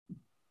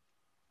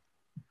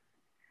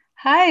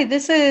Hi,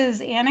 this is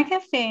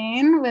Annika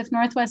Fain with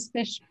Northwest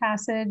Fish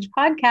Passage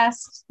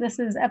Podcast. This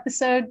is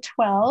episode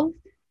 12.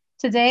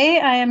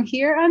 Today, I am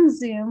here on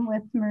Zoom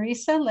with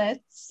Marisa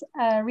Litz,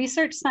 a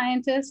research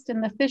scientist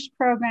in the fish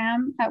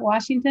program at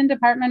Washington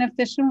Department of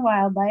Fish and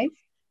Wildlife.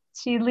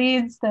 She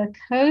leads the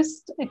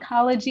Coast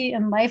Ecology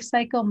and Life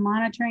Cycle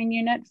Monitoring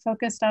Unit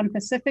focused on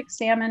Pacific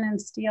salmon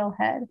and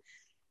steelhead.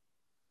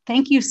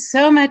 Thank you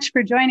so much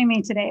for joining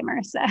me today,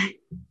 Marisa.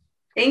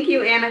 Thank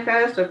you,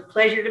 Annika. It's a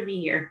pleasure to be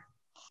here.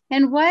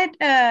 And what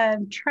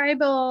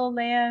tribal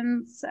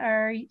lands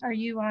are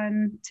you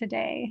on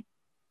today?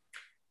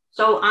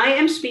 So I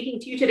am speaking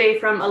to you today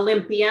from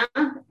Olympia,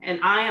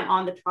 and I am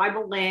on the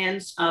tribal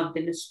lands of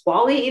the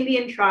Nisqually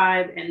Indian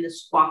tribe and the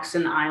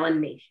Squaxin Island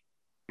Nation.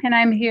 And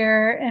I'm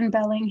here in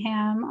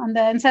Bellingham on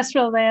the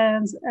ancestral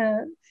lands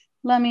of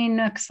Lummi,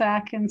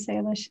 Nooksack, and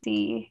Salish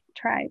Sea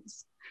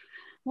tribes.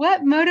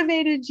 What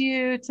motivated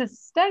you to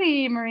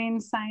study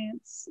marine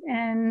science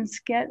and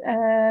get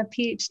a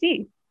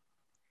PhD?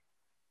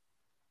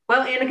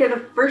 Well, Annika,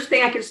 the first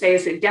thing I could say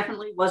is it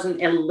definitely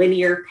wasn't a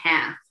linear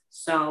path.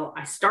 So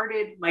I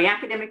started my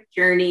academic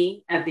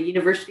journey at the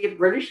University of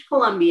British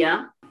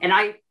Columbia, and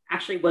I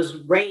actually was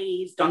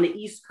raised on the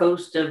East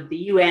Coast of the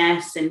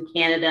US and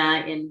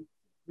Canada in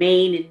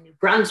Maine and New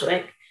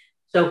Brunswick.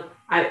 So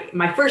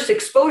my first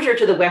exposure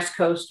to the West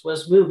Coast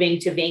was moving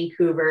to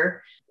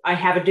Vancouver. I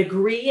have a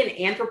degree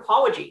in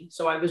anthropology,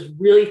 so I was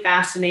really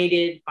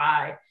fascinated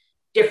by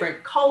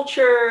different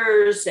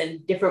cultures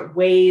and different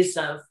ways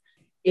of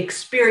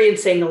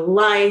experiencing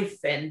life,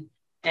 and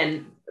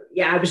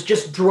I was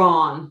just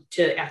drawn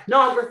to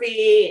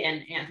ethnography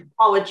and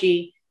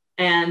anthropology.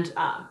 And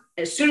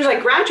as soon as I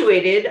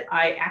graduated,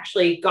 I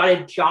actually got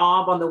a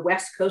job on the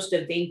west coast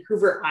of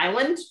Vancouver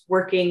Island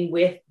working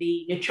with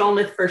the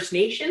Nuu-chah-nulth First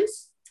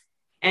Nations.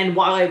 And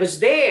while I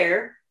was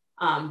there,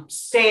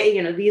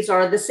 these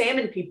are the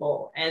salmon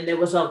people, and there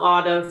was a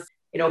lot of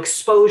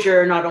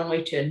exposure not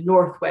only to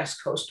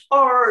Northwest Coast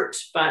art,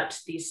 but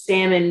these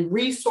salmon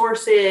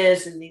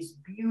resources and these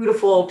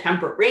beautiful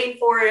temperate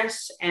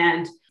rainforests.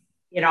 And,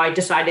 I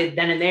decided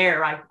then and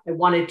there, I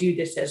want to do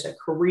this as a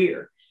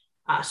career.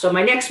 So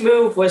my next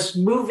move was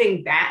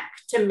moving back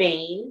to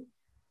Maine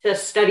to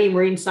study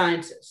marine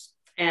sciences.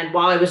 And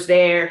while I was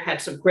there,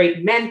 had some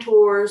great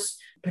mentors,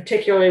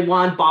 particularly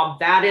one, Bob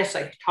Vaddis.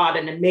 I taught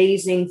an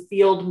amazing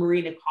field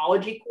marine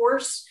ecology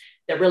course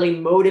that really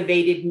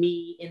motivated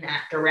me in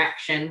that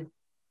direction.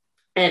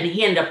 And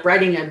he ended up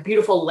writing a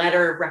beautiful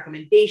letter of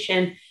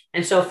recommendation.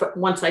 And so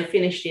once I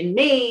finished in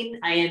Maine,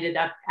 I ended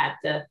up at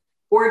the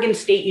Oregon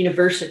State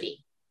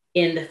University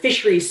in the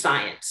fisheries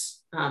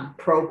science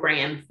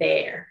program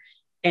there.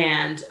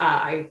 And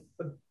I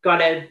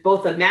got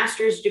both a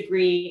master's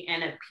degree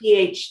and a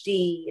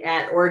PhD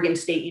at Oregon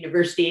State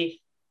University,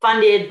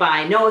 funded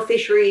by NOAA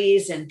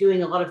Fisheries, and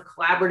doing a lot of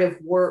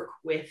collaborative work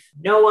with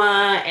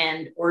NOAA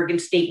and Oregon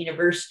State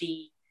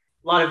University,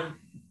 a lot of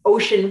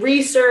ocean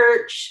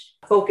research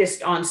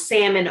focused on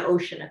salmon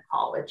ocean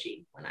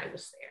ecology when I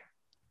was there.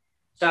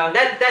 So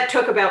that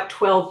took about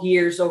 12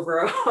 years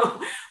over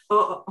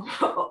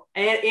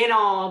in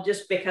all,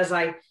 just because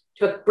I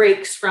took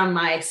breaks from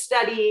my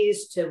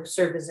studies to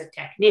serve as a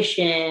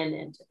technician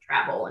and to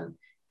travel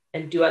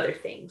and do other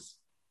things.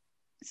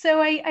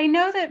 So I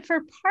know that for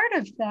part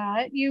of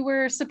that, you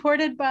were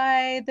supported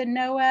by the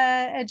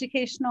NOAA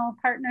Educational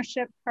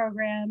Partnership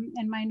Program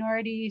in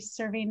minority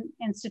serving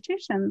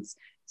institutions.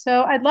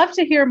 So I'd love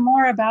to hear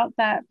more about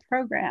that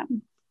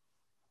program.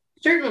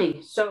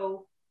 Certainly.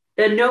 So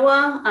the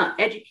NOAA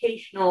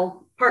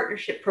Educational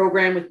Partnership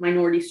Program with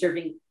minority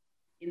serving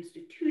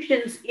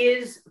institutions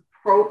is a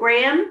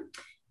program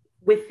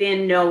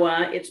within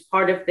NOAA. It's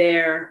part of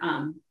their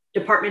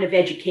Department of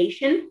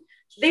Education.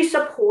 So they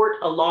support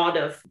a lot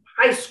of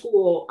high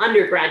school,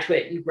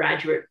 undergraduate, and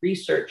graduate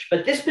research.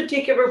 But this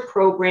particular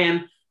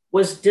program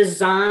was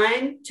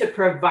designed to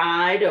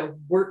provide a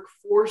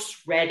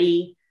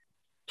workforce-ready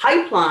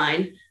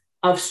pipeline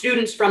of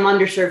students from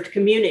underserved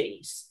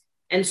communities.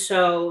 And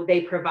so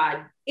they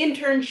provide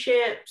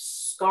internships,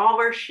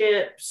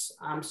 scholarships,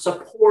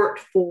 support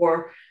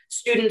for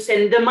students.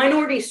 And the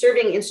minority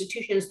serving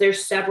institutions,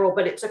 there's several,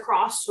 but it's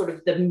across sort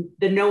of the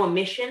NOAA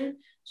mission.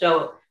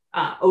 So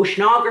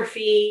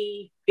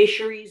oceanography,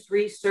 fisheries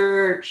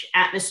research,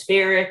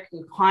 atmospheric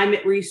and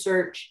climate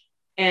research.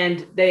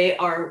 And they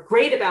are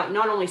great about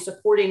not only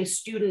supporting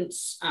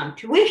students'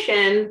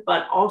 tuition,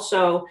 but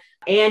also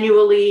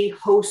annually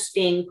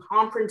hosting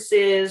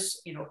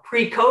conferences,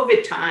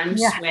 pre-COVID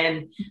times,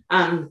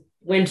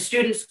 when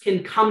students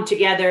can come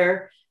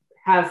together,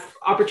 have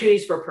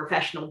opportunities for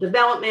professional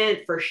development,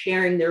 for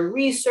sharing their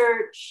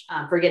research,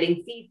 for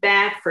getting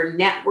feedback, for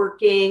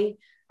networking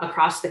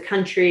across the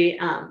country,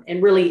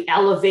 and really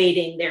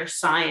elevating their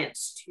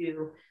science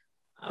to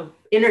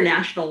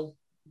international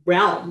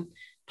realm,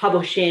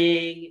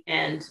 publishing.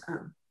 And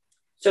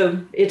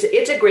so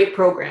it's a great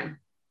program.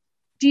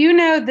 Do you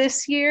know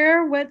this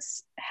year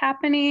what's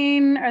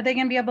happening? Are they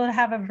going to be able to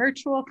have a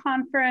virtual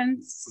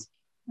conference?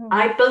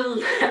 I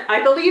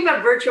believe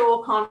a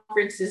virtual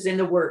conference is in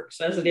the works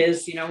as it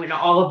is, in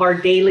all of our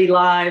daily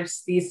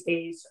lives these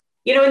days.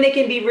 And they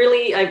can be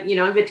really,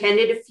 I've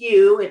attended a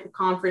few at the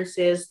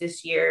conferences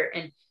this year,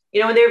 and,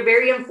 they're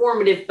very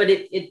informative, but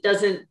it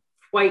doesn't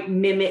quite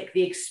mimic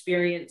the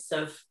experience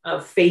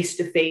of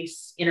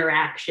face-to-face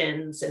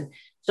interactions and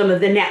some of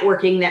the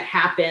networking that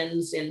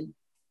happens in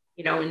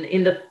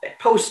the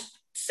post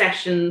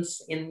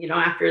sessions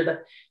after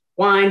the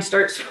wine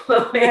starts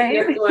flowing, right?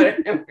 Or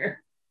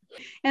whatever.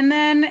 And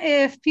then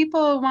if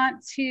people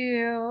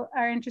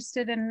are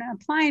interested in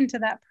applying to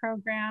that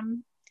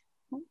program,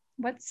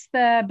 what's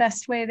the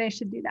best way they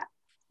should do that?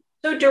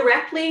 So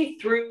directly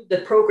through the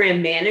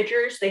program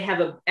managers, they have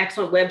an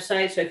excellent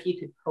website. So if you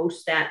could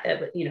post that,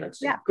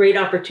 it's a great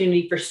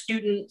opportunity for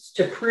students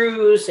to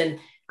peruse and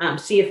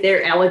see if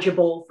they're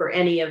eligible for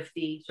any of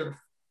the sort of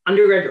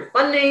undergraduate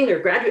funding or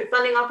graduate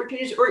funding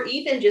opportunities, or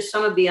even just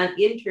some of the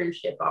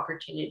internship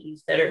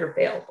opportunities that are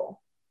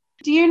available.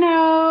 Do you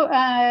know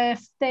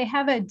if they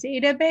have a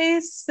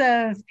database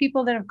of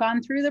people that have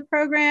gone through the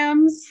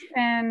programs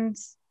and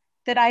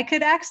that I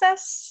could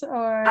access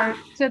or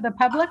to the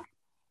public?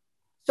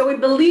 So we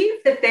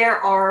believe that there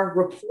are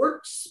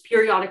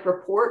periodic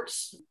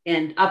reports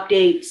and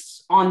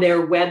updates on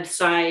their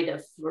website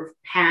of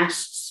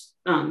past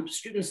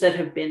students that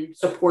have been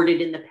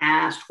supported in the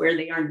past, where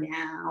they are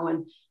now.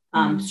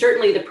 And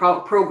certainly the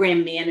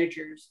program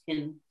managers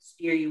can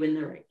steer you in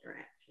the right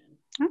direction.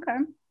 Okay.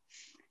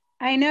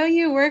 I know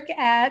you work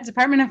at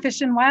Department of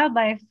Fish and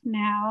Wildlife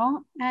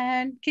now.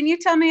 And can you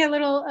tell me a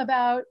little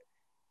about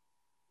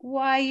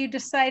why you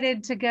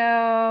decided to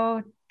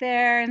go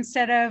there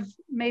instead of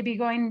maybe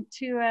going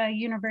to a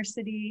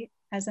university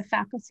as a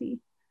faculty?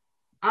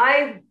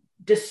 I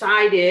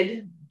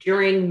decided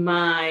during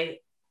my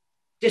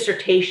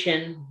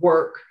dissertation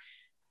work,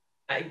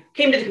 I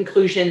came to the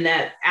conclusion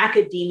that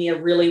academia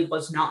really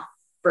was not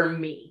for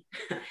me.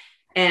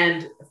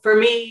 And for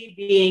me,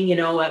 being,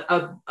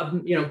 a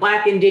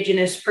Black,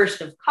 Indigenous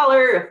person of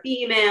color, a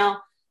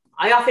female,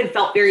 I often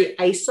felt very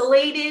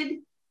isolated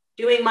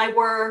doing my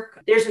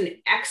work. There's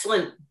an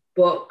excellent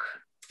book.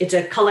 It's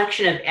a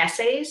collection of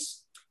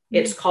essays.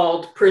 It's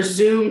called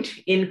Presumed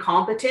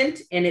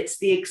Incompetent, and it's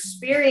the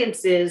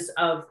experiences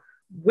of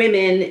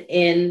women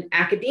in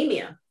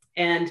academia.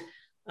 And,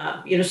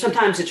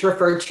 sometimes it's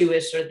referred to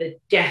as sort of the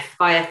death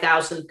by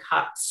 1,000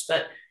 cuts,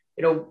 but,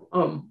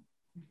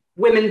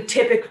 women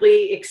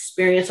typically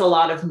experience a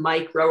lot of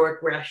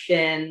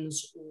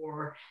microaggressions,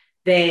 or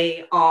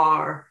they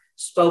are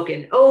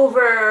spoken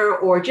over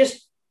or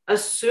just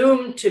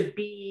assumed to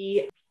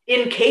be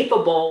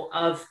incapable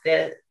of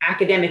the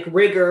academic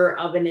rigor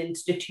of an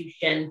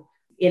institution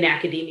in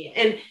academia.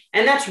 And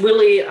that's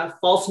really a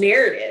false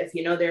narrative.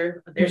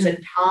 There's a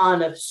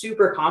ton of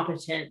super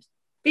competent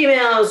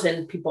females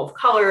and people of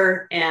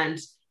color, and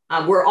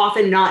we're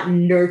often not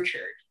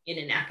nurtured in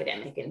an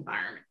academic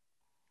environment.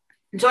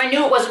 And so I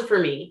knew it wasn't for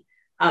me,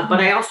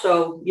 but I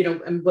also,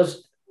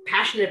 was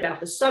passionate about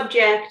the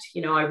subject.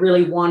 I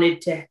really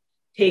wanted to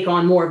take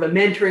on more of a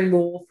mentoring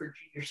role for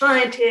junior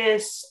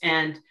scientists.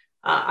 And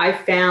I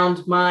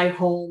found my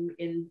home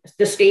in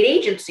the state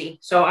agency.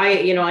 So I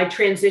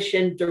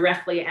transitioned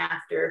directly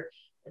after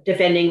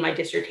defending my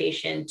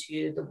dissertation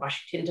to the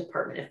Washington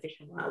Department of Fish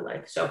and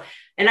Wildlife.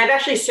 And I've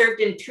actually served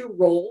in 2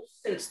 roles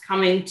since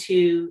coming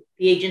to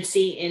the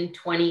agency in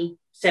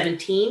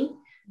 2017.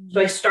 So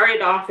I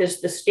started off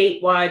as the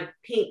statewide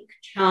pink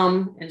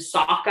chum and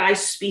sockeye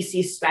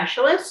species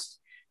specialist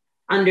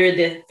under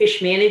the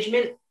fish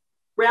management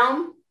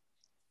realm.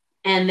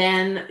 And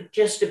then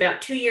just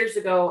about 2 years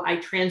ago, I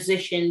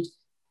transitioned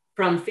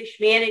from fish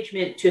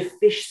management to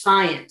fish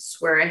science,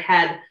 where I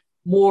had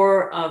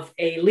more of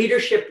a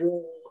leadership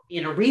role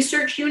in a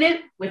research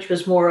unit, which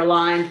was more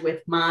aligned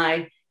with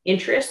my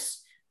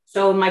interests.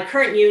 So my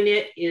current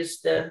unit is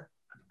the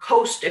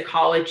coast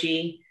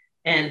ecology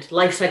and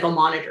life cycle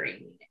monitoring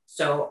unit.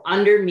 So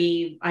under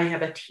me, I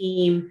have a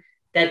team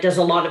that does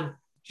a lot of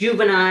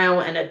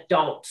juvenile and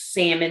adult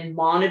salmon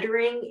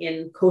monitoring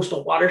in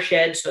coastal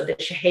watersheds, so the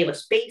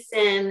Chehalis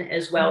Basin,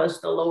 as well as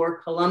the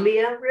lower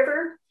Columbia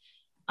River.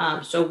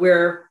 So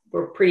we're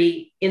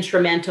pretty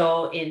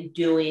instrumental in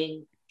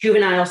doing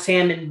juvenile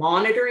salmon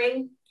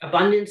monitoring,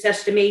 abundance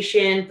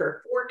estimation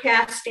for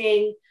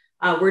forecasting.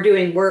 We're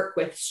doing work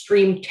with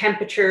stream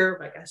temperature,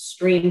 like a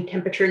stream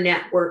temperature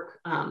network,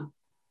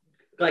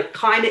 like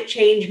climate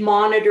change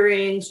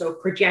monitoring, so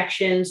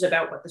projections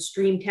about what the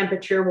stream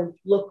temperature will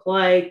look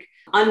like,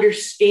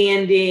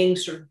 understanding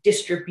sort of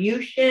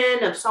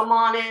distribution of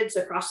salmonids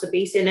across the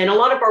basin. And a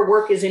lot of our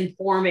work is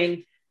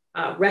informing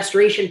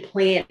restoration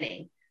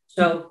planning.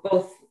 So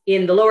both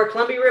in the lower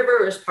Columbia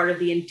River as part of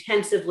the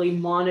intensively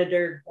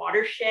monitored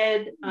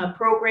watershed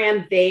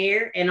program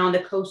there, and on the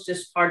coast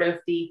as part of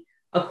the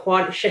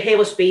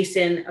Chehalis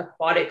Basin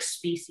Aquatic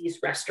Species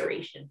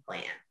Restoration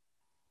Plan.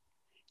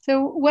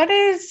 So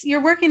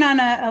you're working on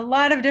a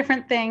lot of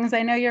different things.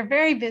 I know you're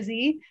very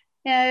busy.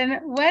 And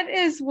what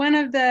is one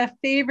of the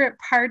favorite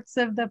parts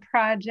of the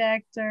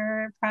project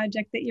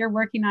that you're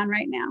working on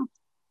right now?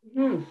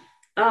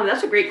 Oh,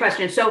 that's a great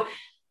question. So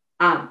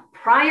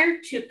Prior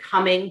to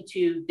coming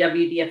to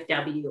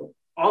WDFW,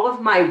 all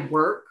of my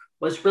work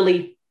was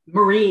really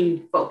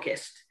marine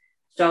focused.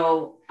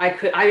 So I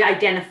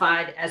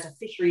identified as a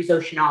fisheries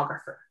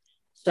oceanographer.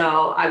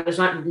 So I was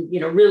not,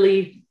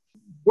 really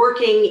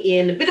working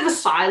in a bit of a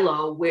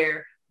silo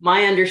where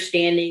my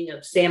understanding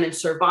of salmon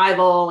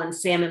survival and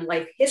salmon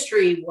life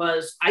history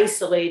was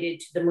isolated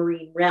to the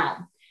marine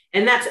realm.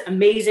 And that's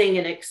amazing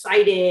and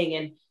exciting.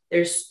 And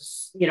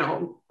there's,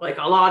 like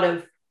a lot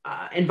of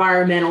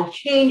environmental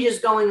changes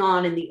going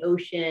on in the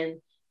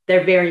ocean.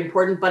 They're very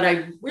important, but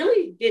I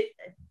really did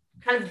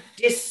kind of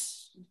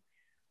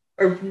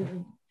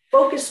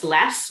focus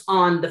less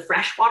on the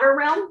freshwater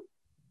realm.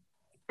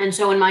 And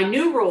so in my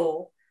new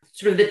role,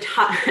 sort of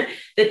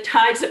the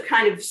tides have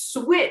kind of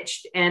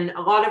switched, and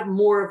a lot of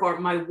more of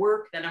my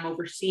work that I'm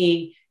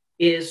overseeing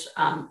is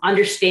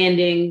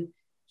understanding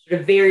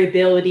sort of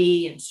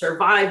variability and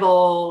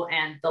survival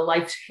and the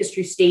life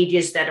history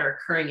stages that are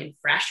occurring in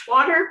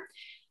freshwater.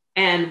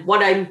 And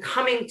what I'm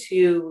coming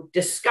to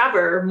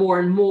discover more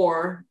and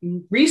more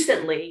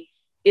recently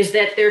is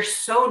that they're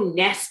so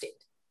nested.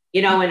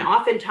 And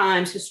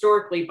oftentimes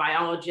historically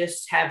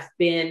biologists have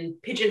been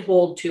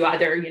pigeonholed to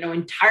either,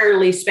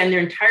 entirely spend their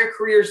entire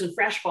careers in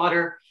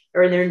freshwater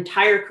or their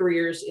entire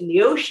careers in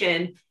the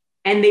ocean,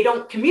 and they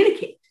don't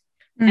communicate.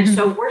 Mm-hmm. And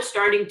so we're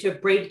starting to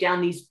break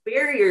down these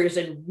barriers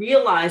and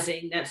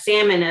realizing that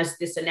salmon as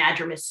this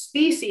anadromous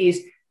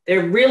species,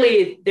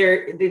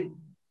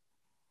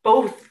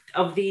 both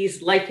of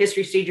these life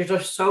history stages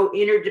are so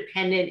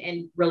interdependent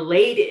and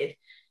related.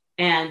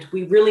 And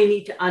we really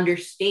need to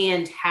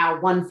understand how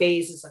one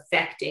phase is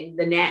affecting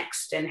the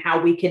next and how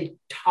we can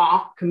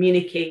talk,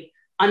 communicate,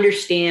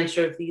 understand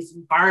sort of these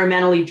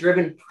environmentally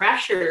driven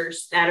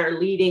pressures that are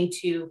leading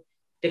to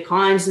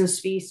declines in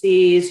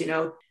species,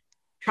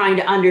 trying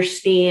to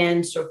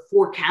understand sort of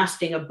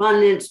forecasting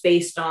abundance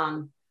based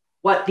on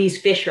what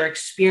these fish are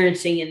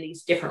experiencing in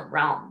these different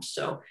realms.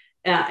 So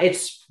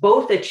it's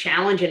both a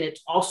challenge and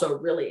it's also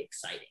really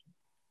exciting.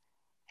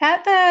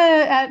 At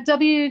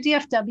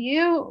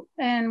WDFW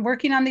and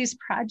working on these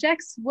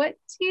projects, what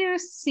do you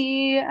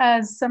see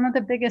as some of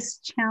the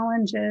biggest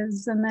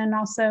challenges and then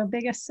also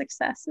biggest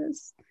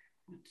successes?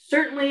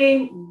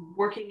 Certainly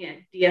working at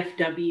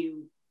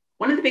DFW,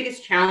 one of the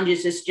biggest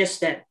challenges is just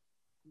that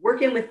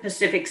working with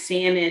Pacific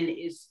salmon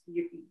is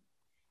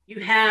you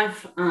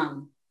have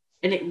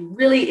a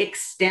really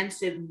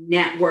extensive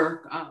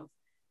network of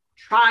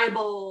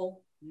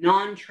tribal,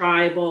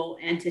 non-tribal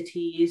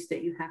entities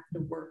that you have to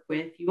work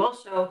with. You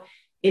also,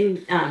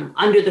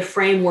 under the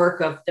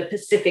framework of the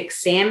Pacific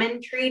Salmon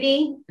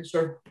Treaty,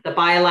 sort of the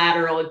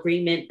bilateral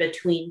agreement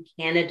between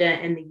Canada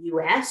and the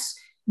US,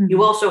 mm-hmm.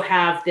 You also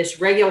have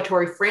this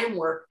regulatory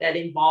framework that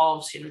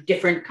involves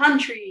different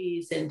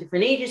countries and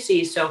different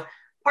agencies. So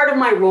part of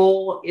my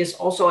role is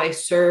also I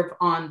serve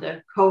on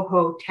the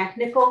Coho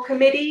Technical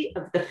Committee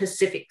of the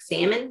Pacific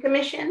Salmon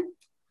Commission.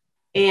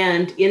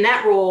 And in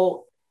that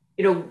role,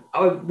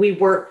 we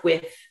work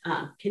with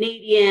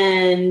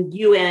Canadian,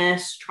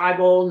 US,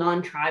 tribal,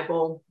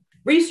 non-tribal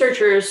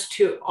researchers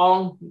to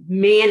all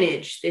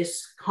manage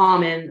this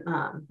common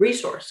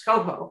resource,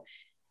 Coho.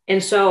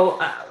 And so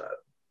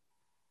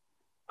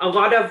a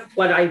lot of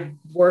what I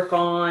work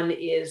on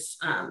is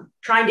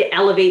trying to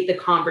elevate the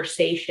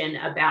conversation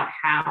about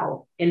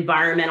how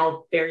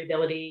environmental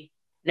variability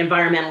and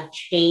environmental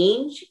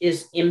change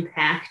is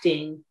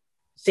impacting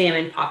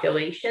salmon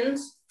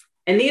populations.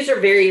 And these are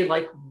very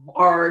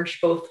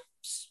large, both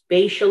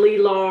spatially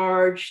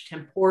large,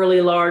 temporally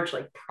large,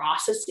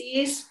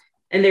 processes,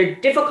 and they're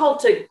difficult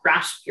to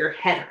grasp your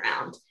head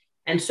around.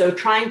 And so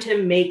trying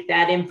to make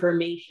that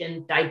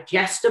information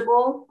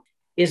digestible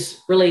is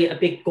really a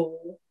big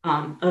goal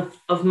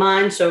of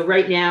mine. So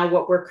right now,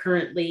 what we're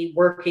currently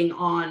working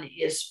on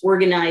is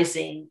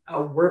organizing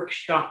a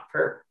workshop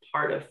for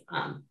part of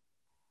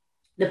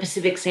the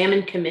Pacific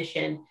Salmon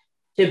Commission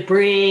to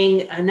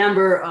bring a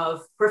number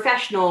of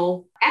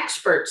professional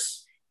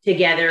experts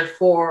together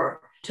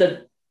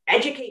to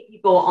educate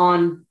people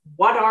on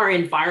what are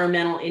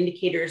environmental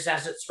indicators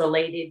as it's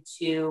related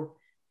to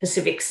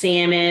Pacific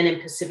salmon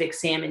and Pacific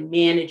salmon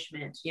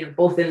management,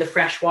 both in the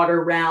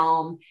freshwater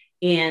realm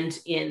and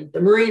in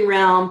the marine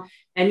realm,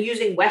 and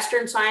using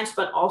Western science,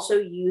 but also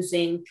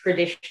using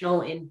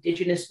traditional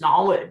indigenous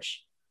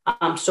knowledge.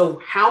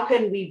 So how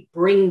can we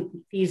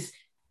bring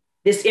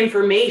this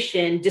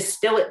information,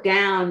 distill it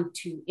down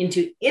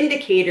into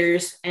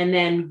indicators, and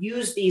then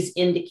use these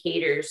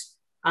indicators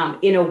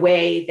in a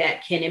way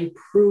that can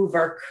improve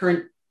our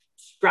current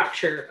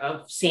structure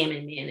of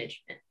salmon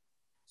management.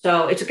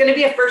 So it's going to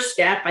be a first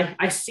step.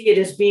 I see it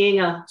as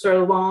being a sort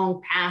of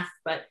long path,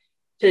 but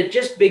to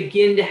just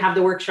begin to have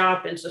the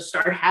workshop and to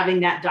start having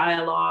that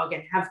dialogue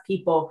and have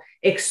people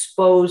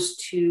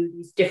exposed to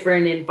these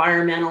different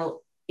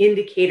environmental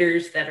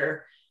indicators that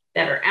are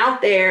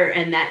out there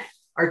and that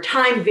are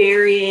time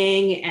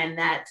varying and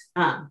that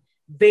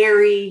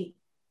vary,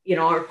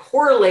 are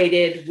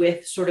correlated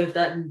with sort of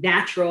the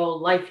natural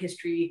life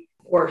history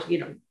or,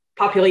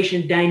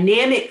 population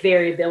dynamic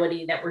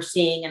variability that we're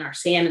seeing in our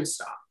salmon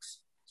stocks.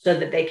 so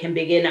that they can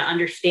begin to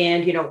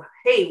understand,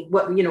 hey,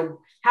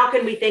 how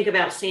can we think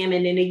about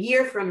salmon in a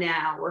year from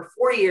now or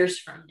 4 years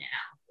from now,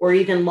 or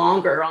even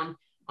longer on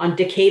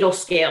decadal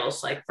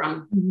scales, like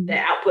from the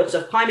outputs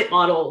of climate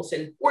models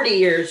in 40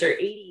 years or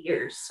 80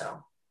 years.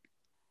 So.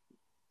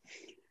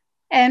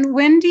 And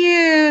when do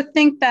you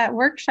think that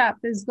workshop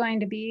is going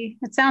to be?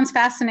 It sounds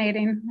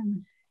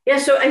fascinating. Yeah,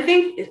 so I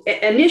think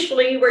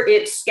initially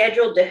it's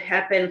scheduled to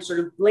happen sort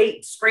of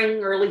late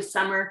spring, early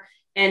summer.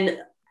 And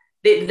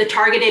the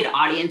targeted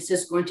audience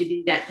is going to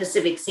be that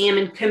Pacific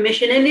Salmon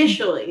Commission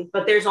initially,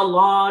 but there's a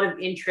lot of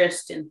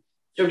interest in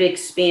sort of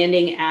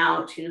expanding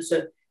out,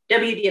 so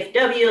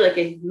WDFW, like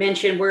I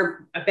mentioned,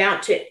 we're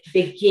about to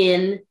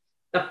begin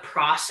the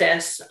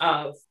process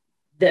of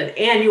the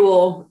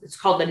annual, it's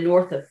called the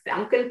North of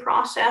Falcon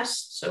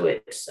process. So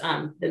it's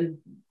the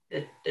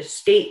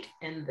state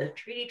and the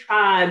treaty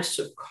tribes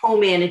so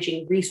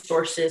co-managing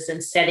resources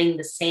and setting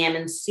the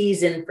salmon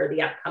season for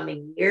the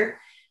upcoming year.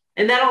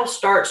 And that all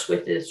starts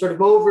with this sort of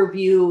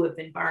overview of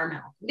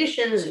environmental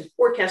conditions and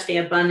forecasting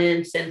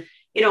abundance and,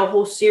 a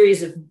whole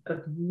series of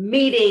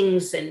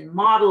meetings and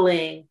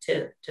modeling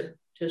to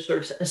sort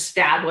of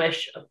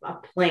establish a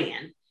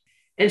plan.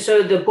 And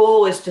so the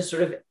goal is to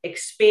sort of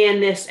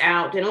expand this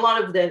out. And a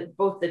lot of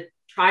both the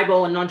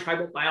tribal and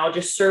non-tribal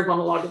biologists serve on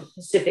a lot of the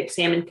Pacific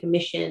Salmon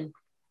Commission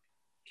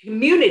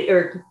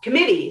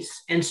committees.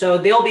 And so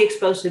they'll be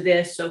exposed to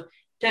this. So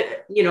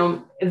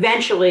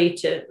eventually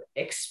to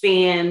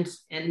expand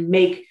and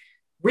make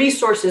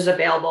resources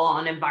available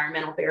on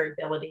environmental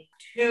variability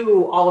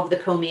to all of the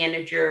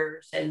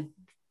co-managers and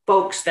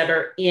folks that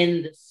are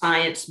in the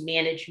science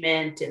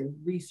management and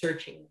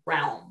researching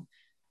realm.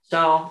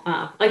 So,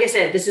 like I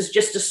said, this is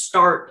just a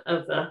start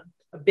of a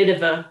bit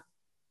of a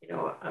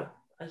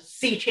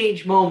sea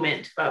change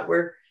moment, but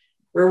we're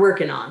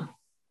working on.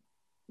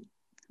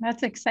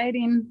 That's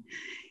exciting.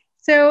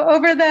 So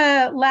over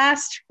the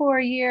last 4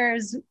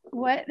 years,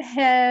 what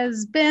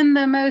has been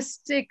the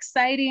most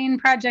exciting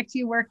project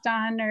you worked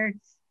on or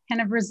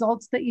kind of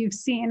results that you've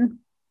seen?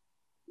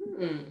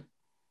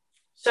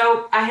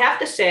 So I have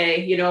to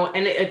say,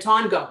 and it's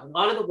ongoing. A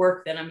lot of the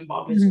work that I'm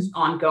involved with is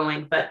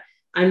ongoing, but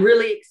I'm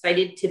really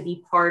excited to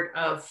be part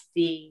of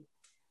the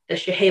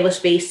Chehalis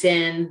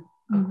Basin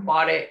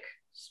Aquatic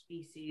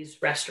Species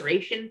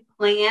Restoration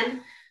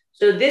Plan.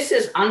 So this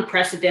is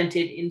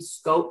unprecedented in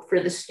scope for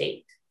the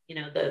state.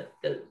 The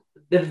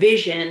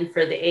vision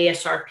for the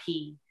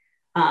ASRP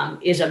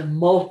is a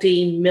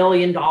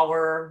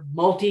multi-million-dollar,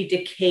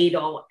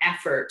 multi-decadal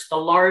effort, the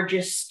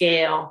largest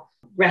scale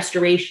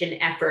restoration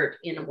effort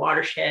in a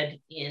watershed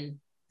in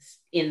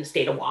the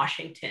state of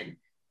Washington.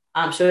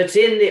 So it's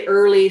in the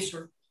early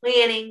sort of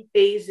planning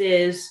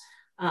phases,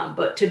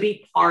 but to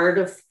be part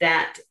of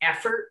that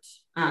effort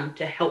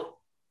to help,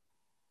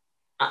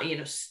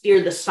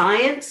 steer the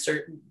science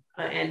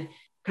and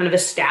kind of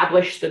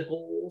establish the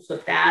goals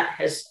of that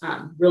has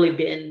really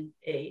been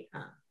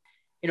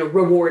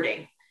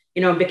rewarding,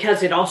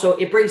 because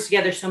it brings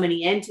together so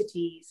many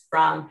entities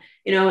from,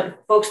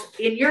 folks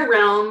in your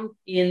realm,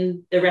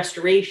 in the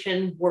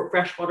restoration,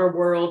 freshwater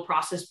world,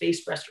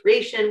 process-based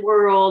restoration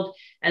world,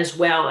 as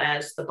well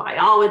as the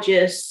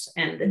biologists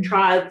and the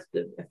tribes,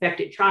 the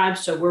affected tribes.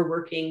 So we're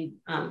working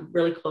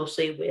really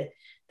closely with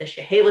the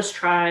Chehalis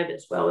tribe,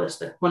 as well as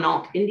the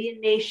Quinault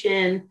Indian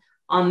Nation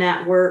on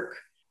that work.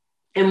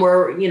 And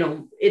we're,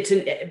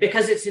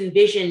 because it's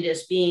envisioned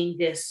as being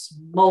this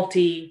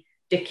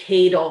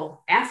multi-decadal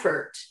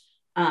effort,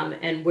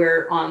 and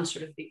we're on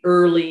sort of the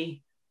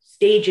early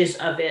stages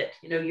of it.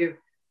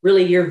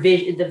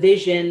 The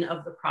vision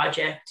of the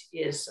project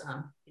is,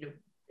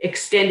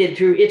 extended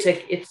through.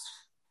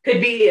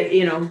 Could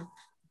be,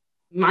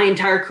 my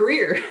entire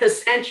career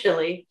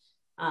essentially.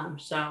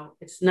 So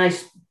it's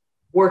nice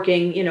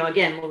working,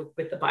 again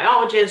with the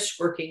biologists,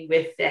 working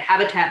with the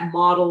habitat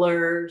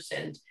modelers,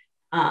 and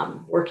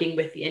working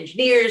with the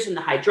engineers and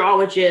the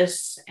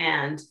hydrologists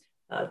and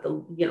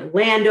the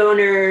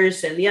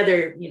landowners and the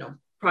other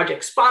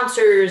project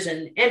sponsors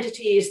and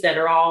entities that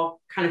are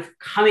all kind of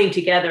coming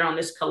together on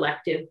this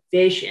collective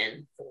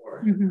vision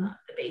for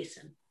the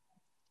basin.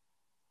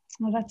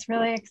 Well, that's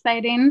really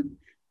exciting.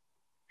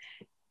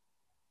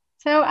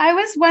 So I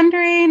was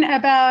wondering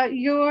about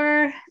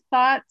your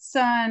thoughts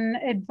on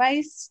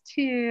advice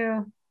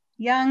to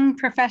young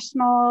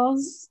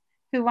professionals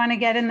who want to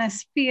get in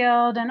this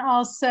field, and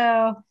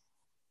also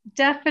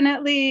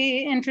definitely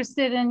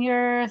interested in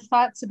your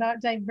thoughts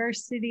about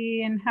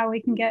diversity and how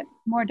we can get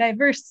more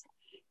diverse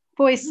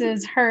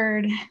voices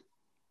heard.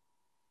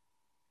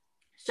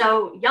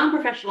 So young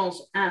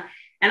professionals, and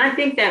I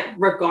think that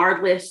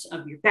regardless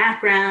of your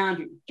background,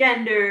 your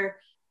gender,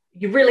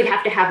 you really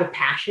have to have a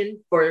passion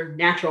for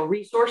natural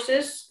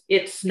resources.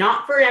 It's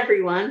not for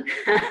everyone,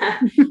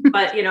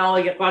 but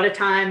a lot of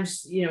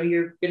times,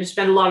 you're going to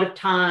spend a lot of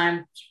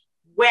time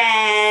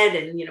wet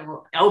and,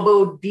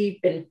 elbow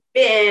deep in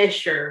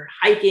fish or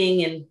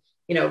hiking and,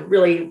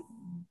 really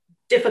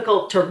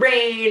difficult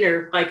terrain,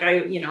 or like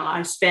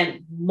I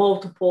spent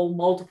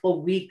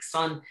multiple weeks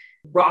on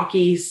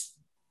Rockies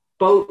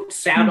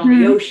boats out on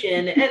the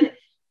ocean. And,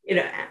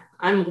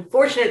 I'm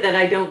fortunate that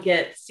I don't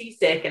get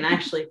seasick and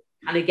actually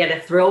kind of get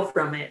a thrill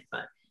from it.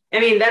 But I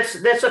mean, that's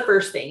the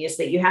first thing, is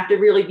that you have to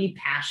really be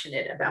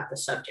passionate about the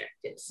subject.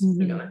 It's,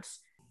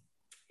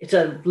 it's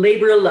a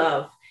labor of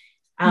love.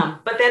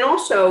 But then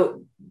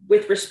also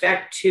with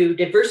respect to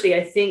diversity,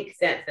 I think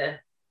that the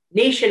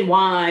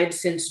nationwide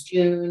since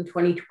June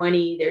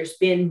 2020, there's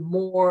been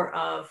more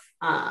of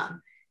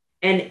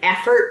an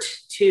effort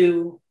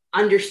to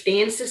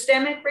understand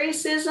systemic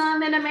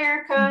racism in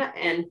America,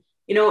 and,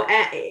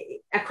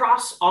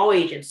 across all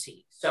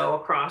agencies. So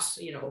across,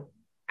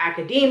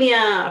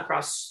 academia,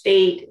 across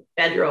state,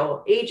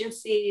 federal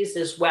agencies,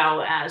 as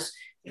well as,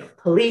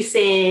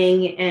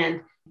 policing,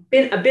 and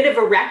been a bit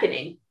of a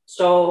reckoning.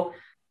 So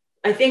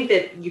I think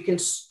that you can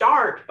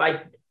start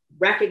by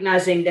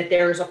recognizing that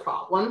there is a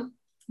problem,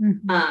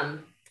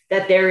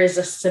 that there is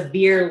a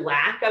severe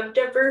lack of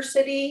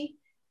diversity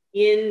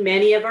in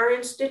many of our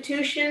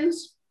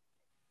institutions.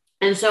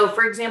 And so,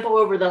 for example,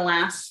 over the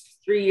last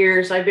 3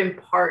 years, I've been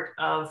part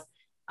of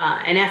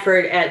an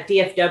effort at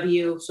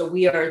DFW. So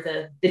we are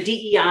the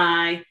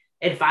DEI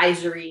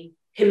advisory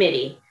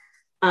committee.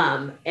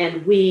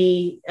 And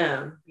we,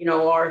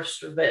 are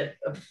sort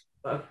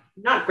of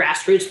not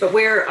grassroots, but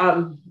we're,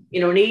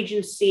 an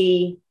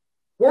agency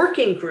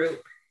working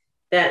group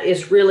that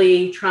is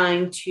really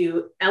trying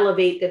to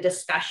elevate the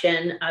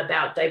discussion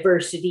about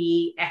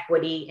diversity,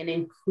 equity, and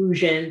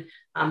inclusion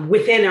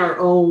within our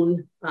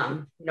own,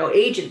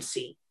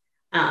 agency.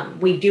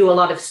 We do a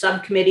lot of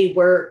subcommittee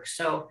work.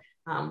 So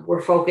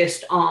we're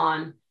focused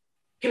on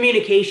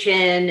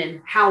communication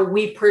and how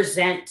we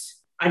present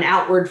an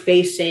outward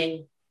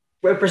facing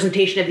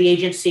representation of the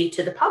agency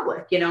to the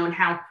public, and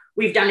how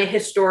we've done it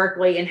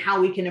historically and how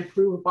we can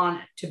improve upon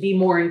it to be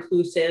more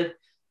inclusive.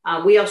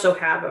 We also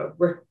have a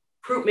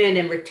recruitment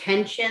and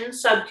retention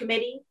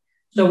subcommittee.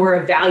 So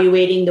we're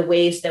evaluating the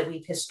ways that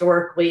we've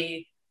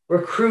historically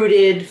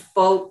recruited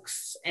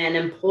folks and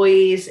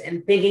employees,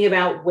 and thinking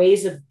about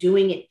ways of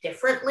doing it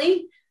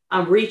differently,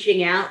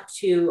 reaching out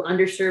to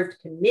underserved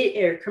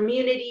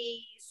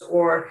communities,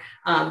 or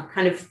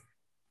kind of,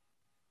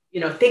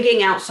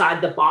 thinking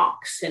outside the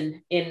box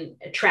and in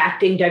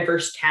attracting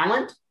diverse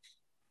talent.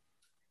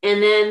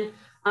 And then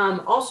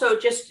also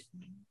just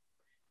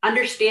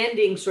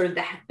understanding sort of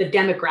the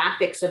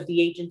demographics of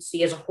the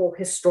agency as a whole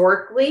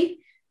historically,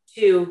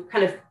 to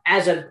kind of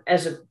as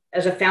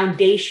a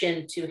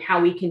foundation to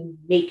how we can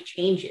make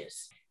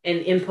changes and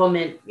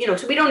implement,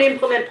 so we don't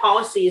implement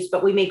policies,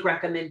 but we make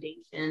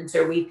recommendations,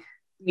 or we,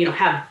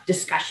 have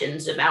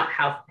discussions about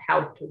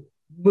how to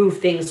move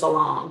things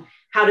along,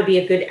 how to be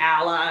a good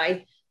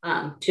ally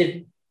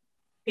to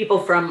people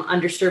from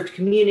underserved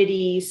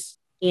communities,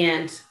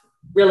 and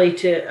really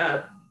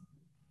to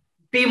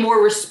be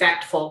more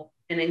respectful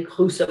and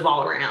inclusive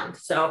all around.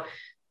 So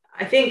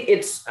I think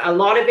it's a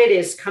lot of it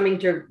is coming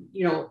to,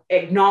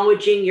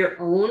 acknowledging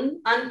your own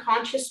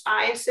unconscious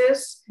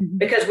biases,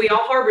 because we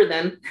all harbor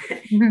them,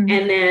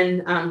 and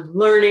then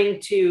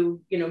learning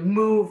to,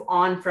 move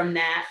on from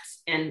that,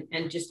 and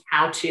just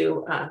how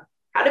to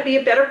be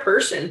a better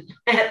person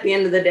at the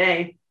end of the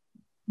day.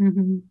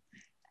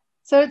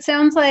 So it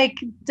sounds like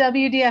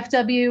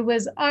WDFW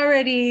was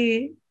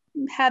already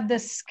had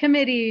this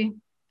committee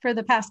for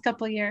the past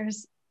couple of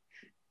years.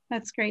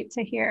 That's great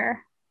to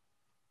hear.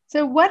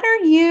 So what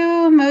are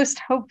you most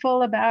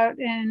hopeful about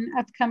in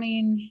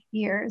upcoming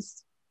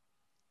years?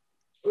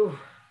 Ooh,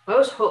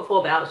 most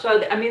hopeful about.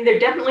 So, I mean, there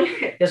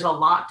definitely is a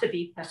lot to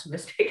be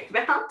pessimistic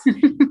about,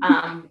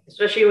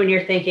 especially when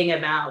you're thinking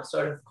about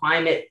sort of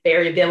climate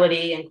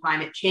variability and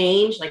climate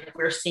change. Like,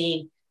 we're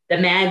seeing the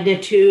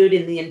magnitude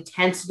and the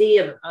intensity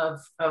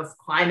of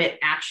climate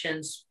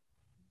actions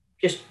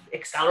just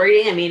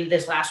accelerating. I mean,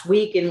 this last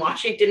week in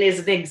Washington is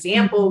an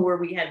example where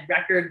we had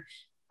record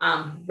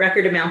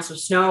amounts of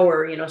snow,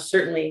 or,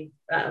 certainly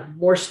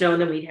more snow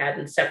than we'd had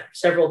in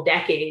several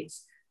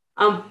decades.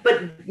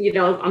 But,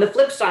 on the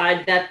flip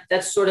side,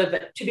 that's sort of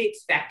to be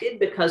expected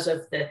because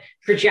of the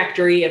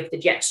trajectory of the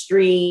jet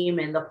stream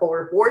and the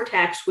polar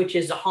vortex, which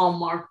is a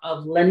hallmark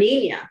of La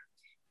Nina.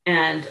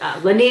 And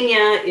La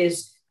Nina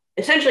is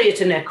essentially,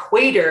 it's an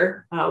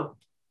equator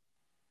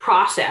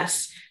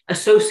process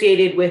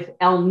associated with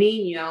El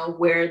Nino,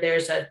 where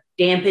there's a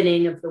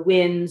dampening of the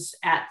winds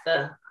at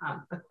the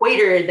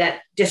equator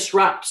that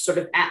disrupts sort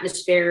of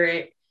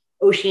atmospheric,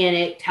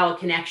 oceanic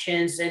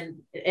teleconnections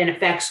and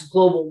affects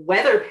global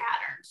weather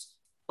patterns.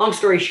 Long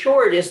story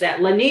short is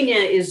that La Nina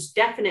is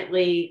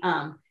definitely,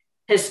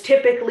 has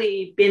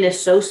typically been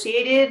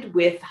associated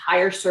with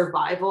higher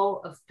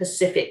survival of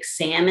Pacific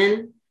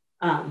salmon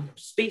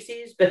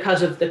species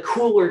because of the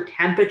cooler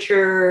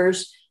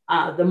temperatures,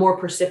 the more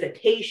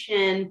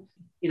precipitation.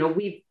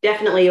 We've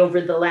definitely,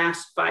 over the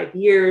last 5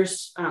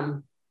 years,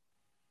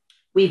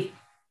 we've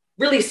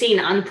really seen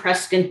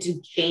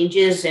unprecedented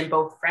changes in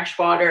both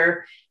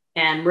freshwater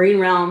and marine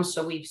realms.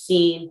 So we've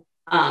seen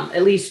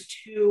at least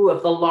 2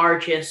 of the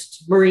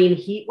largest marine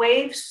heat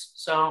waves,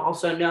 so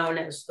also known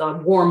as the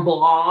warm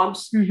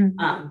blobs,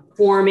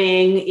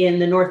 forming in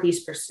the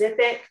Northeast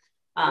Pacific.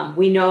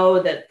 We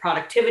know that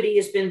productivity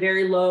has been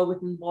very low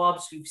within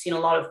blobs. We've seen a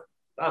lot of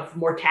of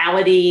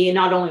mortality,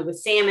 not only with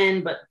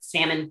salmon, but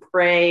salmon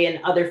prey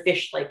and other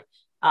fish like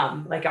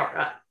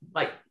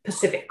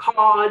Pacific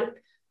cod,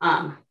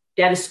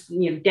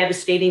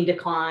 devastating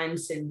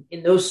declines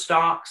in those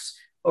stocks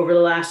over the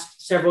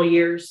last several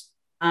years.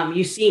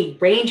 You've seen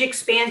range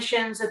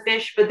expansions of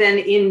fish, but then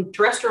in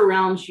terrestrial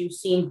realms, you've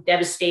seen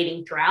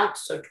devastating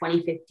droughts. So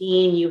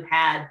 2015, you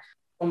had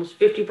almost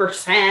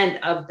 50%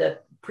 of the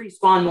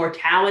pre-spawn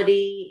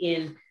mortality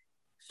in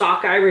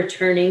sockeye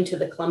returning to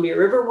the Columbia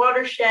River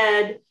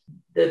watershed.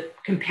 The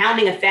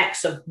compounding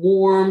effects of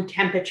warm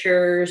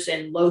temperatures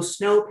and low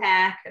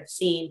snowpack have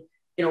seen,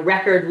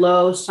 record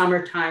low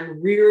summertime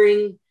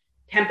rearing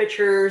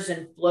temperatures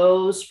and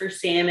flows for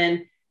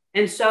salmon.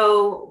 And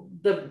so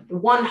the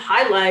one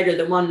highlight or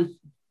the one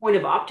point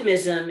of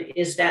optimism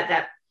is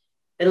that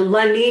the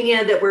La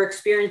Nina that we're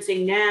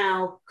experiencing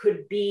now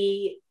could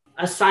be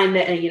a sign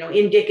that,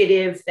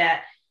 indicative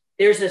that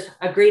there's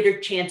a greater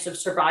chance of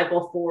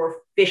survival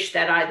for fish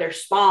that either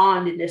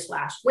spawned in this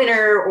last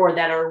winter or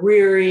that are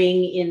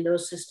rearing in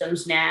those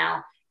systems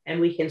now. And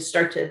we can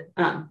start to,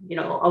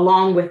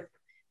 along with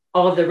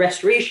all of the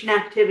restoration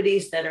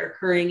activities that are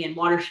occurring in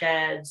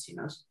watersheds,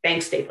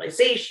 bank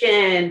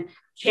stabilization,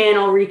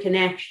 channel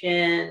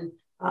reconnection,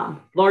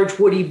 large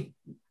woody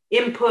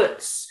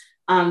inputs,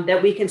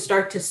 that we can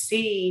start to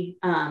see,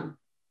 sort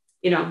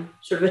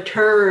of a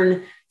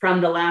turn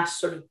from the last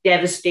sort of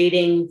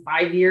devastating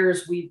 5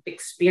 years we've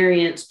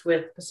experienced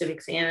with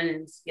Pacific salmon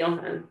and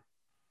steelhead.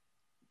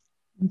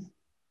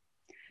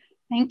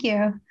 Thank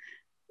you.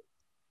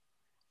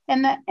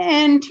 And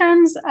in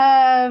terms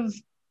of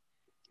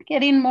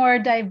getting more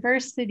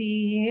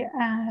diversity,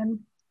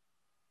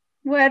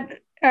 what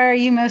are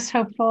you most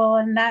hopeful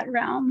in that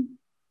realm?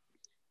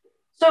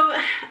 So,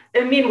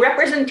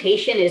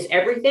 representation is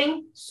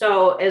everything.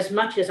 So as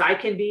much as I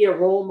can be a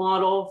role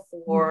model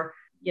for,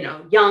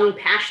 young,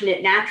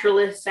 passionate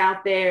naturalists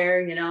out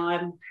there,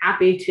 I'm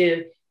happy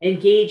to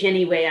engage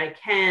any way I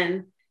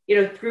can,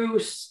 through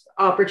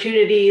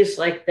opportunities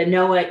like the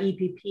NOAA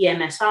EPP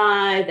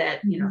MSI that,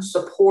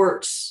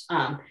 supports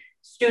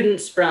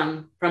students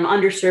from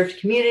underserved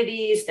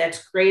communities.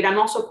 That's great. I'm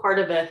also part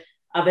of an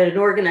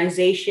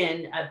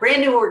organization, a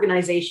brand new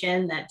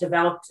organization that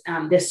developed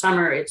this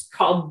summer. It's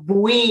called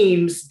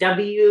BWEEMS,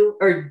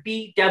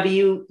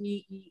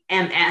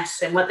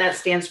 BWEEMS. And what that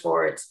stands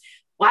for, it's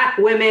Black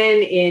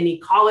Women in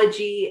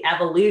Ecology,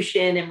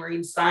 Evolution, and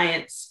Marine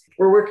Science.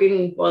 We're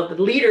working, the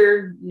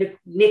leader,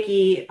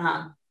 Nikki,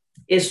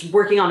 is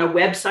working on a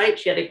website.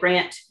 She had a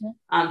grant.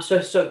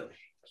 So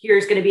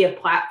here's going to be a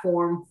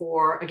platform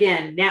for,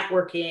 again,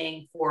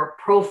 networking, for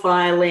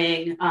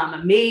profiling,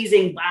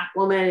 amazing Black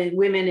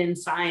women in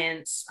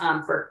science,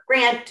 for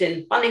grant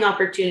and funding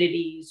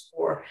opportunities,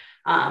 for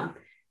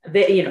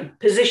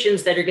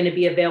positions that are going to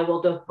be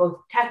available to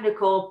both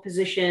technical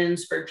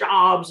positions for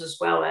jobs as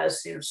well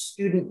as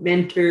student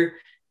mentor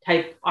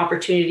type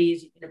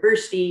opportunities at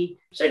university.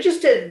 So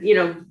just to,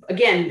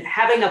 again,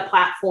 having a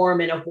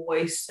platform and a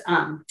voice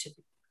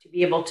to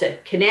be able to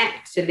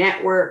connect, to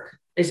network,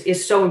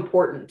 is so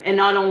important. And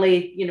not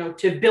only,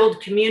 to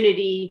build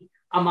community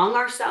among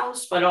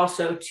ourselves, but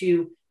also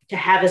to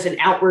have as an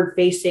outward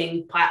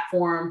facing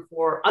platform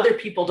for other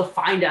people to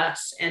find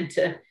us and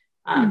to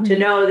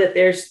know that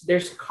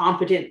there's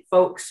competent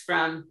folks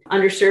from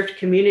underserved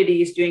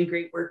communities doing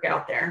great work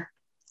out there.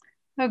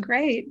 Oh,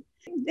 great.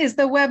 Is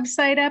the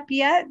website up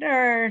yet,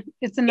 or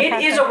it's in the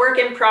process? It is a work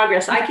in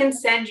progress. I can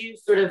send you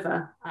sort of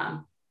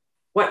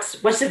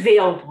what's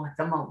available at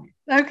the moment.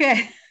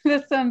 Okay,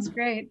 that sounds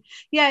great.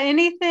 Yeah,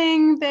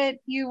 anything that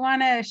you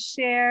want to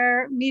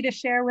share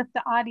with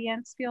the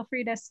audience, feel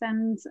free to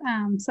send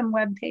some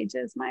web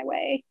pages my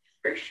way.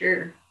 For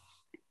sure.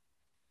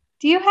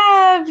 Do you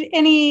have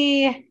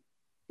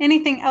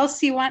anything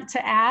else you want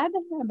to add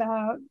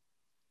about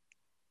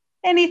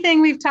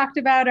anything we've talked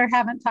about or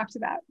haven't talked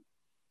about?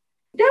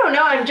 No,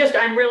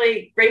 I'm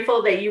really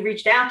grateful that you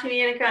reached out to me,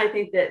 Annika. I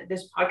think that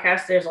this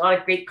podcast, there's a lot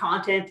of great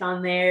content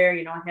on there.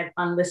 I had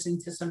fun listening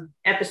to some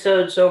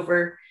episodes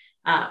over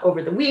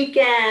the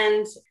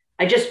weekend.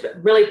 I just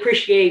really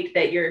appreciate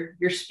that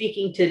you're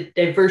speaking to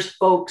diverse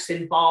folks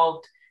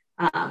involved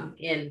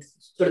in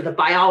sort of the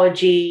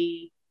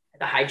biology,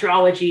 the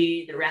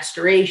hydrology, the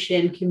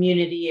restoration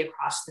community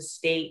across the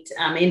state,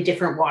 in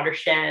different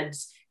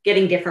watersheds,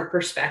 getting different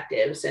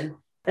perspectives. And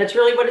that's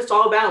really what it's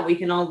all about. We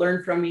can all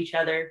learn from each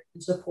other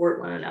and support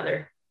one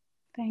another.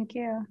 Thank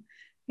you.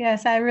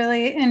 Yes, I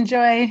really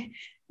enjoy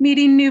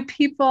meeting new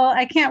people.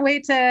 I can't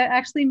wait to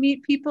actually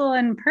meet people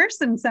in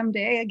person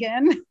someday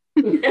again.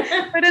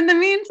 But in the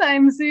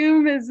meantime,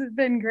 Zoom has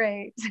been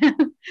great.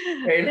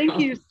 Thank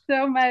you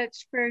so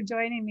much for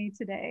joining me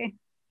today.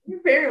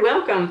 You're very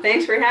welcome.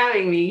 Thanks for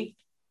having me.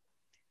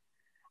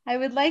 I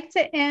would like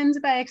to end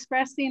by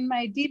expressing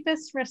my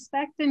deepest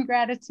respect and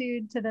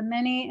gratitude to the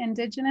many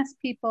Indigenous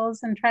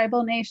peoples and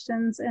tribal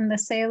nations in the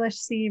Salish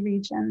Sea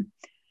region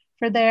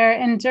for their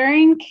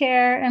enduring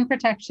care and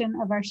protection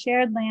of our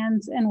shared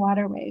lands and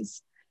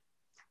waterways.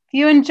 If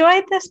you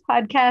enjoyed this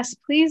podcast,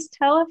 please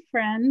tell a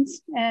friend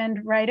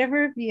and write a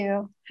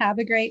review. Have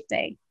a great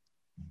day.